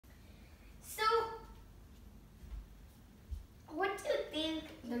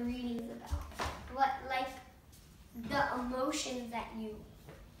emotions that you,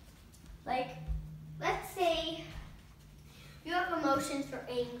 like, let's say you have emotions for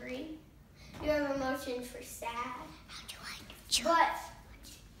angry, you have emotions for sad, but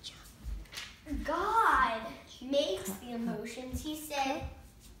God makes the emotions. He said,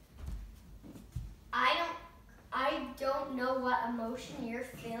 I don't know what emotion you're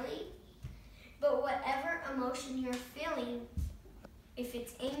feeling, but whatever emotion you're feeling, if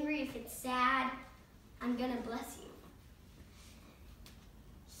it's angry, if it's sad, I'm gonna bless you.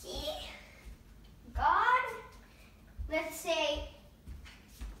 God, let's say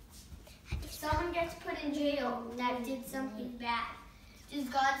someone gets put in jail that did something bad. Does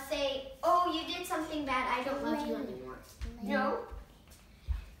God say, oh, you did something bad, I don't love you anymore? No.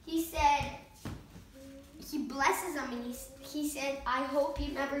 He said, he blesses them, and he said, I hope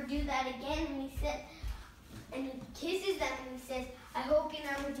you never do that again. And he said, and he kisses them, and he says, I hope you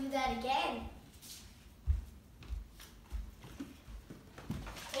never do that again.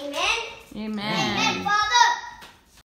 Amen? Amen.